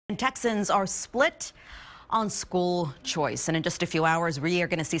Texans are split on school choice. And in just a few hours, we are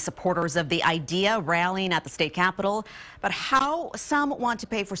going to see supporters of the idea rallying at the state capitol. But how some want to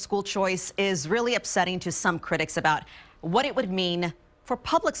pay for school choice is really upsetting to some critics about what it would mean for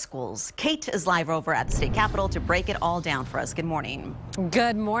public schools. Kate is live over at the state capitol to break it all down for us. Good morning.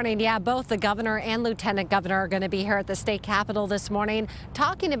 Good morning. Yeah, both the governor and lieutenant governor are going to be here at the state capitol this morning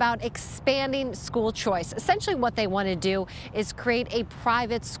talking about expanding school choice. Essentially what they want to do is create a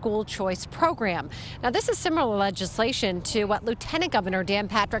private school choice program. Now, this is similar legislation to what Lieutenant Governor Dan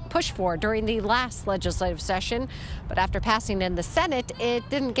Patrick pushed for during the last legislative session. But after passing in the Senate, it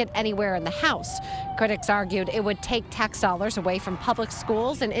didn't get anywhere in the House. Critics argued it would take tax dollars away from public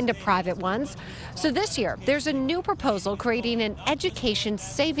schools and into private ones. So this year, there's a new proposal creating an education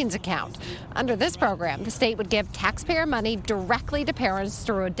savings account. Under this program, the state would give taxpayer money directly to parents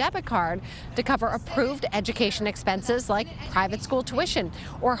through a debit card to cover approved education expenses like private school tuition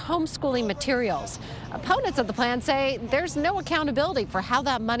or homeschooling materials. Opponents of the plan say there's no accountability for how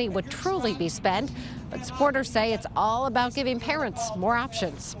that money would truly be spent, but supporters say it's all about giving parents more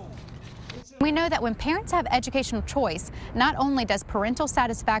options. We know that when parents have educational choice, not only does parental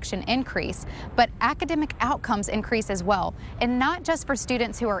satisfaction increase, but academic outcomes increase as well. And not just for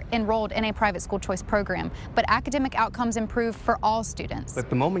students who are enrolled in a private school choice program, but academic outcomes improve for all students. But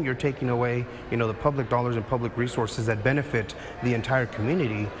the moment you're taking away, the public dollars and public resources that benefit the entire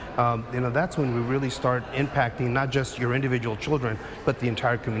community, that's when we really start impacting not just your individual children, but the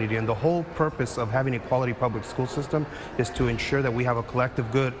entire community. And the whole purpose of having a quality public school system is to ensure that we have a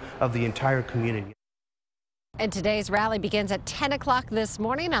collective good of the entire community. And today's rally begins at 10 o'clock this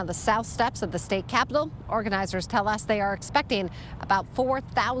morning on the south steps of the state capitol. Organizers tell us they are expecting about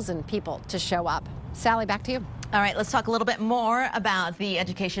 4,000 people to show up. Sally, back to you. All right, let's talk a little bit more about the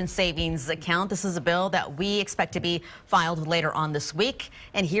education savings account. This is a bill that we expect to be filed later on this week.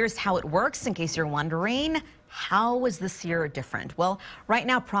 And here's how it works, in case you're wondering. How is this year different? Well, right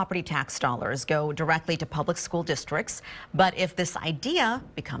now, property tax dollars go directly to public school districts. But if this idea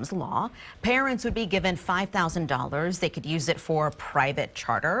becomes law, parents would be given $5,000. They could use it for private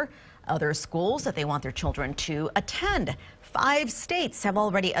charter, other schools that they want their children to attend. 5 states have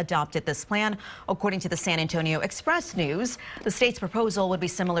already adopted this plan. According to the San Antonio Express News, the state's proposal would be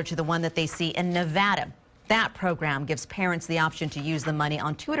similar to the one that they see in Nevada. That program gives parents the option to use the money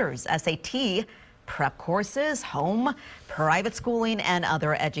on tutors, SAT, prep courses, home, private schooling, and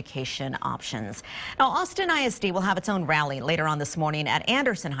other education options. Now, Austin ISD will have its own rally later on this morning at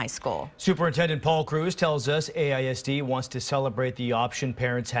Anderson High School. Superintendent Paul Cruz tells us AISD wants to celebrate the option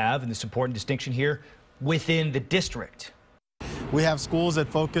parents have and this important distinction here within the district. We have schools that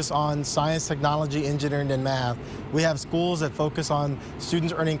focus on science, technology, engineering, and math. We have schools that focus on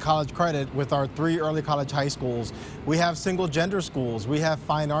students earning college credit with our 3 early college high schools. We have single gender schools. We have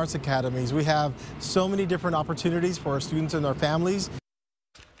fine arts academies. We have so many different opportunities for our students and their families.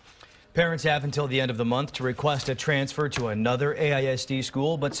 Parents have until the end of the month to request a transfer to another AISD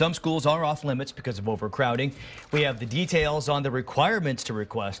school, but some schools are off limits because of overcrowding. We have the details on the requirements to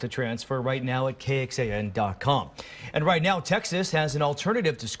request a transfer right now at KXAN.com. And right now, Texas has an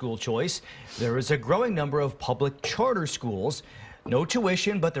alternative to school choice. There is a growing number of public charter schools. No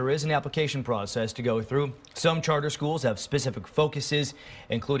tuition, but there is an application process to go through. Some charter schools have specific focuses,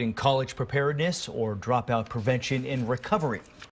 including college preparedness or dropout prevention and recovery.